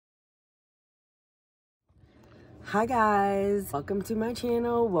Hi guys, welcome to my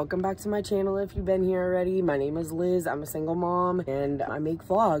channel. Welcome back to my channel if you've been here already. My name is Liz. I'm a single mom and I make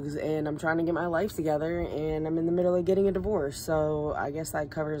vlogs and I'm trying to get my life together and I'm in the middle of getting a divorce. So I guess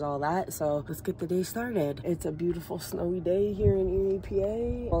that covers all that. So let's get the day started. It's a beautiful snowy day here in Erie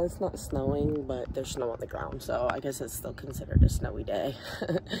PA. Well, it's not snowing, but there's snow on the ground. So I guess it's still considered a snowy day.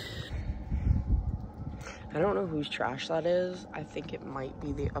 I don't know whose trash that is. I think it might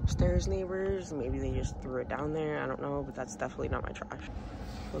be the upstairs neighbors. Maybe they just threw it down there. I don't know, but that's definitely not my trash.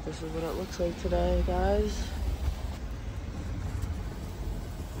 So this is what it looks like today, guys.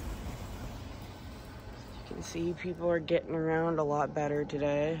 You can see people are getting around a lot better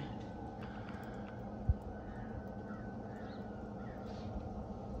today.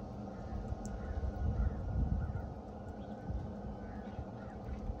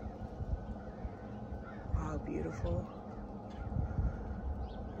 Beautiful.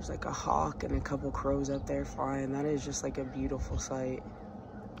 There's like a hawk and a couple crows up there flying. That is just like a beautiful sight.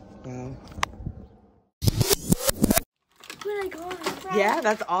 Wow. Yeah,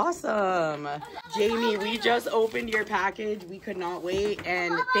 that's awesome. Jamie, we just opened your package. We could not wait.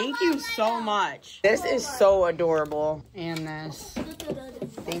 And thank you so much. This is so adorable. And this.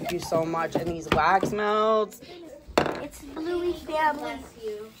 Thank you so much. And these wax melts. It's Louis family.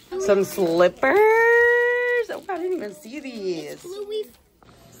 Some slippers. Oh, I didn't even see these.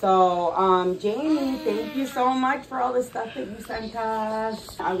 So, Jamie, thank you so much for all the stuff that you sent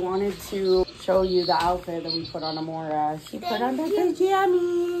us. I wanted to show you the outfit that we put on Amora. She put on the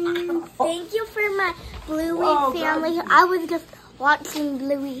pajamas. Thank you for my Bluey family. God. I was just watching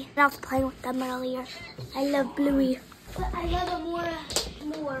Bluey and I was playing with them earlier. I love Bluey. But I love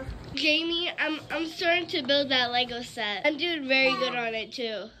Amora more. Jamie, I'm starting to build that Lego set. I'm doing very good on it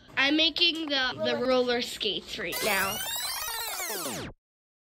too. I'm making the roller skates right now.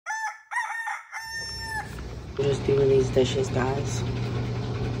 We're just doing these dishes, guys.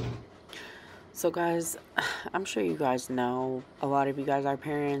 So guys, I'm sure you guys know, a lot of you guys are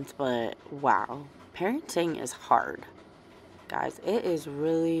parents, but wow, parenting is hard. Guys, it is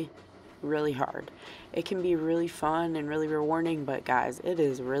really hard. It can be really fun and really rewarding, but guys, it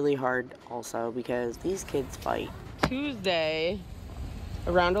is really hard also because these kids fight. Tuesday,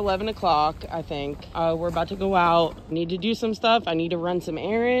 around 11 o'clock, I think. We're about to go out. Need to do some stuff. I need to run some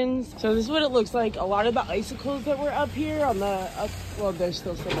errands. So this is what it looks like. A lot of the icicles that were up here on the, well, there's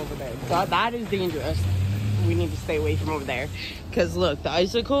still some over there. So that is dangerous. We need to stay away from over there. Because look, the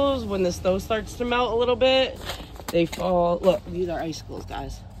icicles, when the snow starts to melt a little bit, they fall. Look, these are icicles,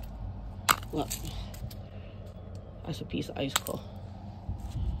 guys. Look. That's a piece of icicle.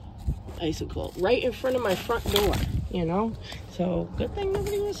 Icicle. Right in front of my front door. You know, so good thing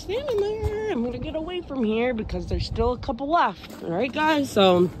nobody was standing there. I'm gonna get away from here because there's still a couple left. All right, guys,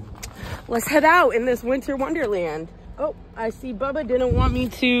 so let's head out in this winter wonderland. Oh, I see Bubba didn't want me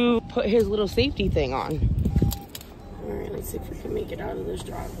to put his little safety thing on. All right, let's see if we can make it out of this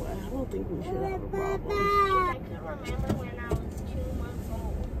driveway. I don't think we should have a problem. I could remember when I was 2 months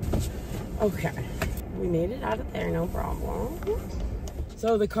old. Okay, we made it out of there, no problem.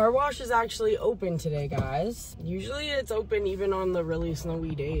 So the car wash is actually open today, guys. Usually it's open even on the really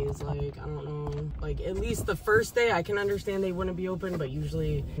snowy days. Like, I don't know, like at least the first day I can understand they wouldn't be open, but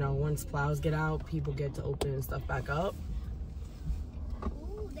usually, you know, once plows get out, people get to open stuff back up.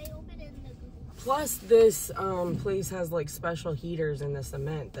 Ooh, they open in the... Plus this place has like special heaters in the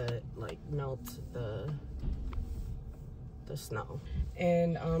cement that like melt the snow.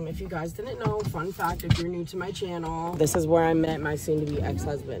 And if you guys didn't know, fun fact, if you're new to my channel, this is where I met my soon-to-be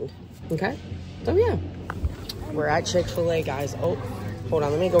ex-husband. Okay, so yeah, we're at Chick-fil-A, guys. Oh, hold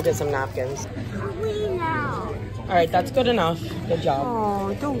on, let me go get some napkins. Now. All right, that's good enough. Good job.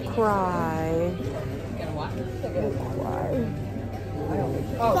 Oh, don't cry. Don't cry.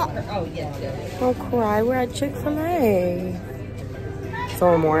 Don't cry. We're at Chick-fil-A. So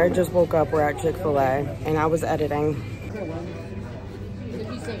Amora just woke up. We're at Chick-fil-A, and I was editing.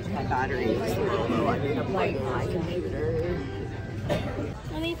 My battery is low. I need to plug in my computer.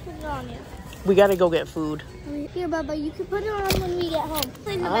 Let me put it on you. We gotta go get food. Here, Bubba, you can put it on when we get home.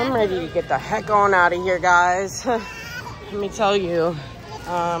 I'm ready to get the heck on out of here, guys. Let me tell you,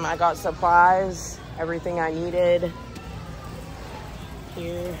 I got supplies, everything I needed.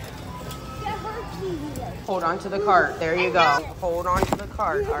 Here. Hold on to the cart. There you go. Hold on to the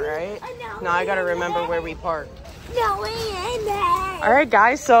cart, all right? Now I gotta remember where we parked. No, we ain't there. All right,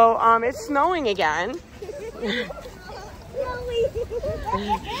 guys, so it's snowing again.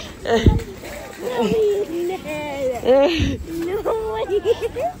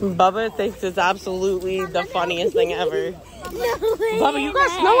 Bubba thinks it's absolutely the funniest thing ever. Bubba, you got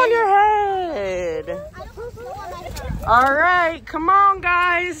snow on your head. All right, come on,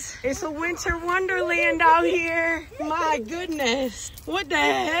 guys. It's a winter wonderland out here. My goodness. What the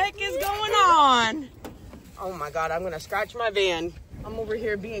heck is going on? Oh my God, I'm gonna scratch my van. I'm over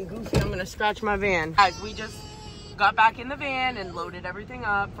here being goofy. I'm gonna scratch my van. Guys, we just got back in the van and loaded everything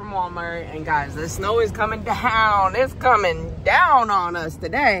up from Walmart. And guys, the snow is coming down. It's coming down on us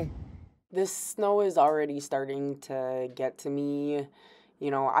today. This snow is already starting to get to me. You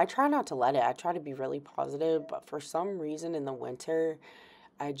know, I try not to let it. I try to be really positive, but for some reason in the winter,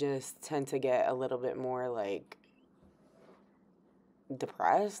 I just tend to get a little bit more like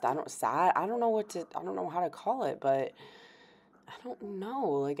depressed. I don't know how to call it, but I don't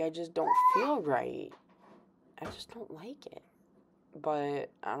know. Like, I just don't feel right. I just don't like it. But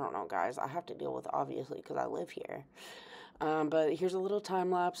I don't know, guys. I have to deal with it, obviously, because I live here. But here's a little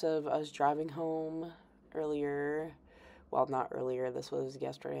time lapse of us driving home earlier. Well, not earlier. This was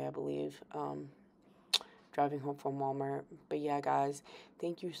yesterday, I believe. Driving home from Walmart. But yeah, guys,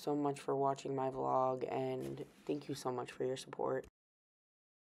 thank you so much for watching my vlog, and thank you so much for your support.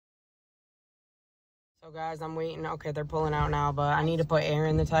 So guys, I'm waiting. Okay, they're pulling out now, but I need to put air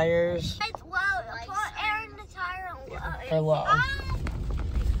in the tires. Well, put air in the tire. They're low.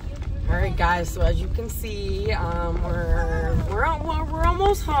 All right, guys. So as you can see, we're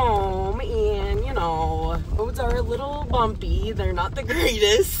almost home, and you know, roads are a little bumpy. They're not the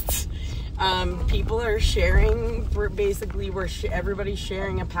greatest. People are sharing. Everybody's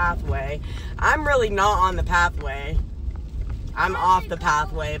sharing a pathway. I'm really not on the pathway. I'm off the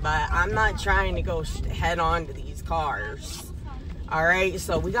pathway, but I'm not trying to go head on to these cars. All right,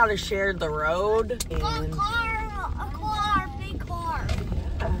 so we gotta share the road. And A car, big car.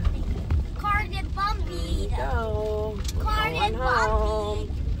 yeah. Car get bumpy. Go. Car Going get home.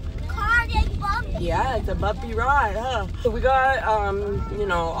 bumpy. Car get bumpy. Yeah, it's a bumpy ride, huh? So we got, you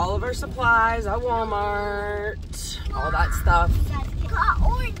know, all of our supplies at Walmart, all that stuff. Got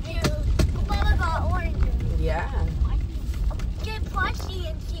orange juice. Mama got orange juice. Yeah. Get plushie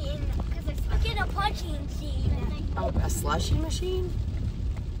and scene. Get a plushie and scene. Oh, a slushy machine?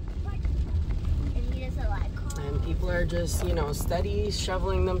 And he doesn't like cars. And people are just, you know, steady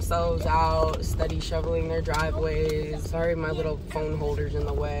shoveling themselves out, steady shoveling their driveways. Sorry, my little phone holder's in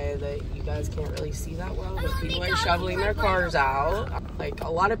the way that you guys can't really see that well, but people are shoveling their cars out. Like, a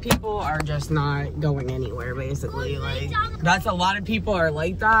lot of people are just not going anywhere, basically. Like, that's a lot of people are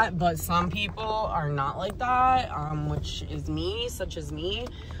like that, but some people are not like that, which is me, such as me.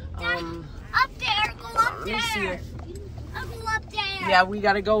 Up there, go up Let me see there. it. I'll go up there. Yeah, we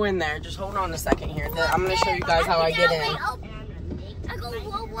gotta go in there. Just hold on a second here. I'm gonna show you guys how I get in. I go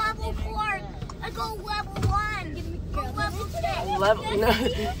level 4. I go level 1. Go level 6. Level, no,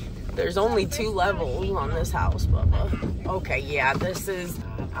 there's only 2 levels on this house, Bubba. Okay, yeah, this is,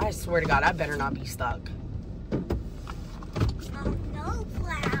 I swear to God, I better not be stuck. No,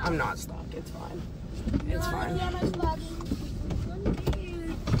 Flower. I'm not stuck. It's fine. It's fine.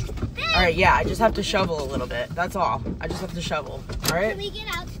 All right, yeah, I just have to shovel a little bit. That's all. I just have to shovel. All right? Can we get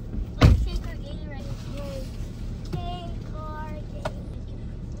out? Let's shake our game ready. Shake our game.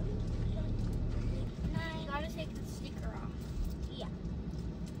 You gotta take the sticker off. Yeah.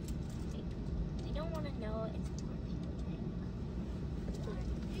 We don't want to know it's more people.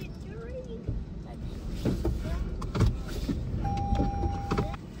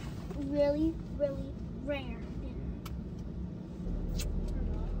 Really, really rare.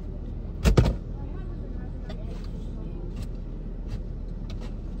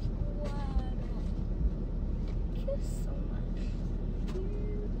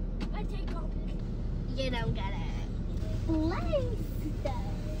 You don't get it.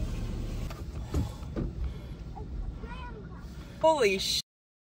 Holy sh!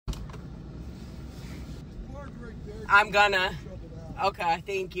 I'm gonna. Okay,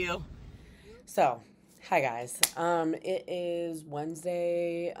 thank you. So, hi guys. It is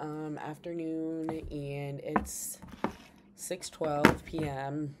Wednesday afternoon, and it's 6:12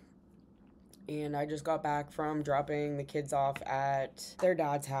 p.m. And I just got back from dropping the kids off at their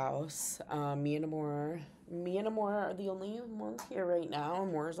dad's house. Me and Amora are the only ones here right now.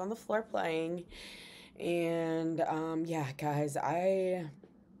 Amora's on the floor playing. And, yeah, guys, I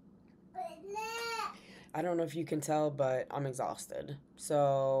don't know if you can tell, but I'm exhausted.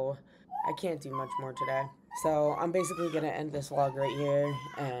 So, I can't do much more today. So, I'm basically going to end this vlog right here,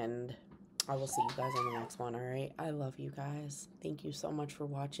 and I will see you guys on the next one, all right? I love you guys. Thank you so much for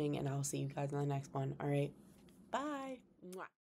watching, and I'll see you guys on the next one, all right? Bye. Mwah.